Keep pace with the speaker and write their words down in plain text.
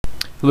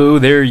Hello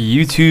there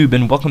YouTube,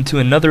 and welcome to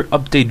another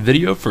update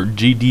video for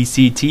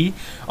GDCT.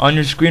 On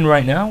your screen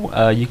right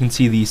now you can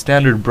see the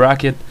standard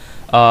bracket.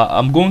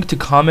 I'm going to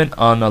comment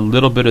on a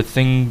little bit of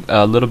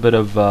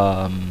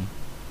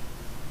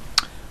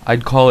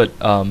I'd call it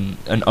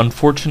an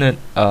unfortunate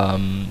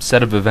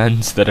set of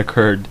events that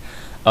occurred.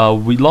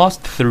 We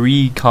lost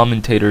 3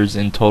 commentators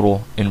in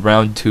total in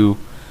round 2,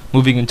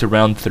 moving into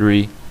round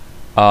 3.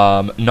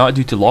 Not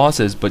due to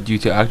losses, but due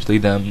to actually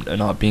them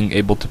not being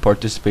able to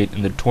participate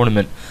in the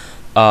tournament.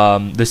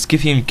 The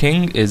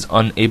Scythianking is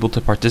unable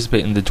to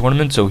participate in the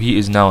tournament, so he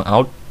is now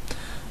out.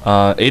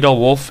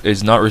 Adalwolfe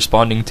is not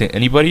responding to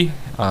anybody,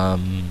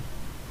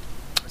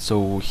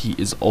 so he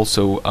is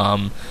also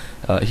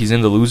he's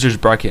in the losers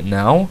bracket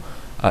now.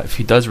 If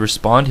he does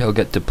respond, he'll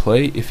get to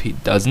play. If he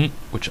doesn't,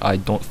 which I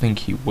don't think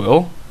he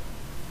will,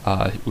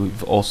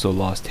 we've also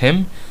lost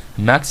him.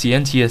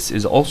 Maxientius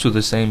is also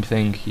the same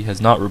thing. He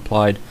has not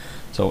replied.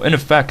 So in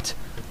effect,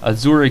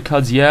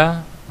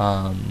 AzureCuzYeah,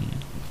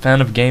 Fan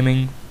of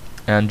Gaming,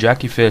 and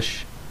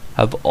Jackiefishhhhh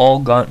have all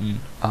gotten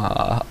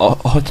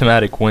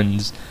automatic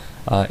wins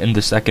in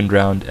the second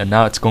round, and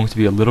now it's going to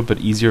be a little bit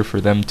easier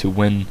for them to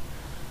win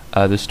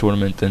this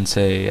tournament than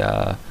say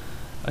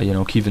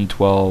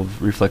Kevin12,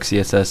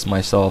 ReflexCss,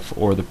 myself,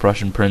 or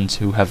ThePrussianPrince,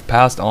 who have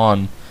passed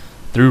on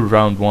through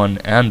round 1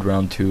 and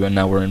round 2, and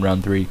now we're in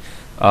round 3.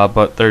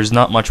 But there's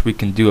not much we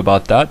can do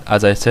about that.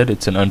 As I said,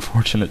 it's an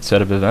unfortunate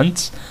set of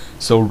events.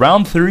 So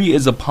round 3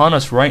 is upon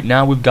us right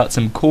now. We've got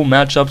some cool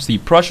matchups. The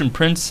Prussian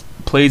Prince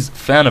plays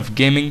Fan of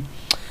Gaming.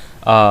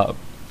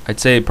 I'd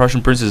say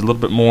Prussian Prince is a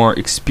little bit more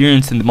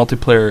experienced in the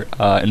multiplayer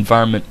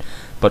environment,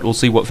 but we'll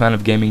see what Fan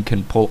of Gaming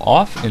can pull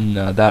off in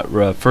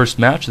that first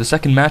match. The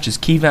second match is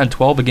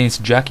Kevin12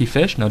 against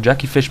Jackiefishhhhh. Now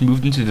Jackiefishhhhh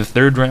moved into the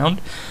third round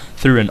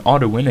through an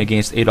auto win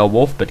against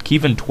adalwolfe, but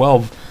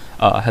Kevin12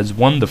 has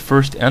won the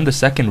first and the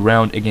second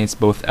round against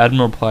both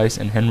AdmiralPrice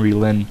and Henry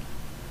Lin.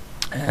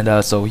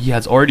 And so he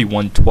has already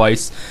won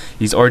twice.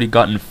 He's already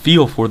gotten a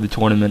feel for the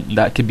tournament, and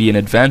that could be an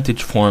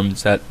advantage for him,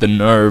 that the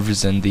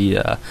nerves and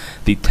the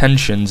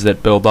tensions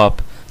that build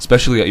up,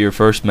 especially at your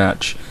first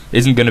match,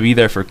 isn't going to be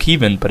there for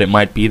Kevin, but it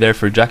might be there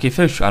for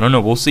Jackiefishhhhh. I don't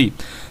know, we'll see.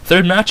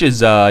 Third match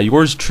is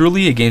yours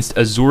truly against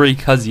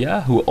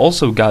AzureCuzYeah, who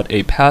also got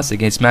a pass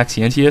against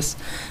Maxientius.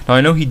 Now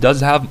I know he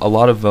does have a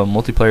lot of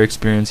multiplayer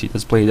experience. He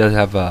does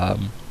have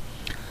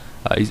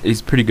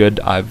he's pretty good.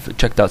 I've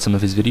checked out some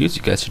of his videos.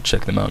 You guys should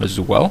check them out as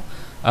well.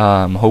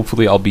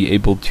 Hopefully I'll be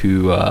able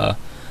to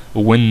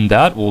win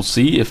that. We'll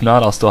see. If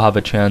not, I'll still have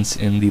a chance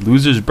in the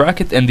losers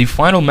bracket. And the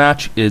final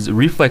match is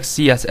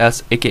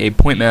ReflexCss, aka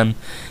Pointman,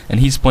 and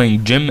he's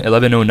playing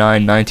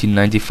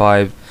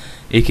Jim11091995,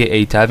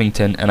 aka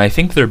Tavington, and I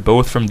think they're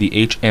both from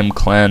the HM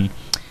clan.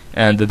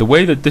 And the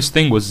way that this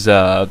thing was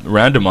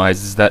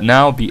randomized is that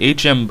now the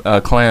HM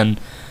clan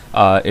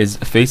is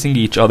facing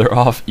each other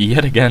off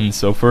yet again.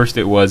 So first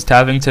it was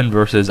Tavington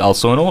versus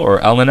alonsl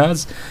or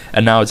Alnanaz,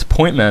 and now it's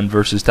Pointman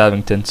versus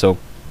Tavington. So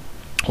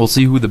we'll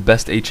see who the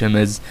best HM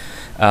is.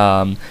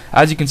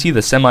 As you can see, the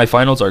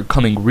semifinals are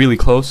coming really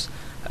close.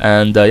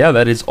 And yeah,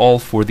 that is all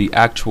for the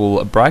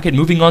actual bracket.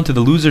 Moving on to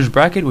the losers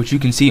bracket, which you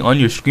can see on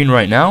your screen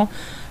right now.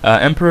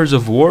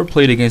 EmperorsOfWar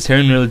played against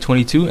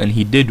HeirofCarthage, and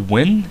he did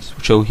win,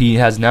 so he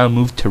has now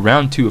moved to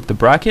round 2 of the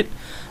bracket.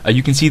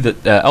 You can see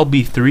that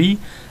LB3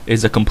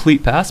 is a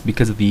complete pass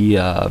because of the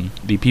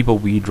people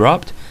we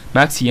dropped.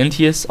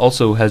 Maxientius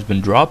also has been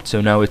dropped,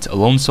 so now it's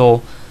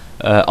alonsl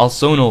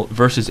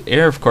versus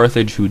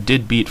HeirofCarthage, who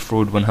did beat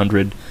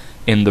Fraud100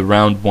 in the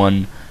round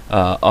 1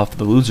 of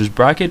the losers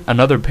bracket.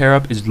 Another pair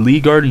up is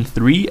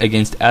Leegarden3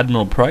 against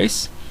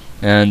AdmiralPrice,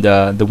 and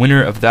the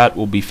winner of that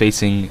will be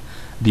facing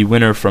the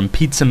winner from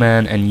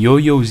Pizzaman and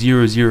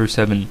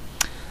Yo007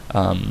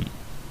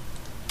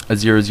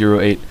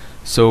 008.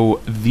 So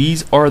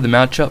these are the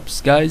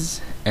matchups,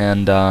 guys,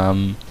 and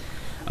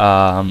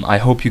I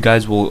hope you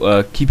guys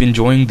will keep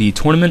enjoying the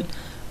tournament.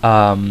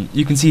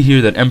 You can see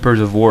here that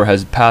EmperorsOfWar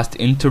has passed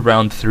into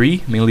round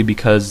 3, mainly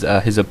because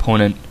his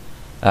opponent,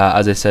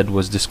 as I said,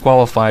 was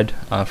disqualified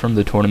from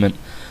the tournament.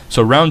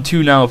 So round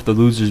 2 now of the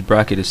losers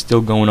bracket is still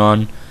going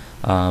on.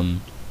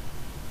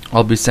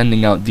 I'll be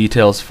sending out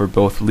details for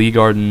both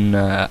Leegarden,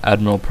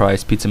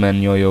 AdmiralPrice,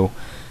 Pizzaman, Yo-Yo,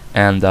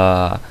 and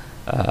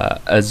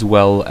as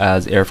well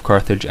as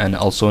HeirofCarthage and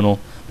alonsl.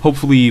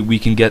 Hopefully we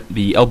can get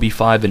the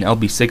LB5 and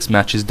LB6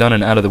 matches done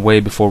and out of the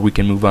way before we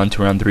can move on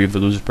to round 3 of the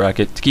losers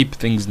bracket to keep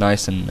things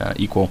nice and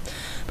equal.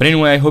 But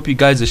anyway, I hope you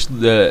guys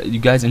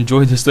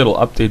enjoyed this little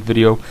update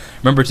video.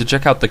 Remember to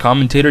check out the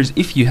commentators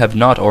if you have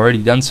not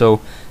already done so.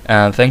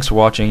 Thanks for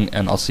watching,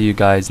 and I'll see you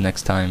guys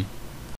next time.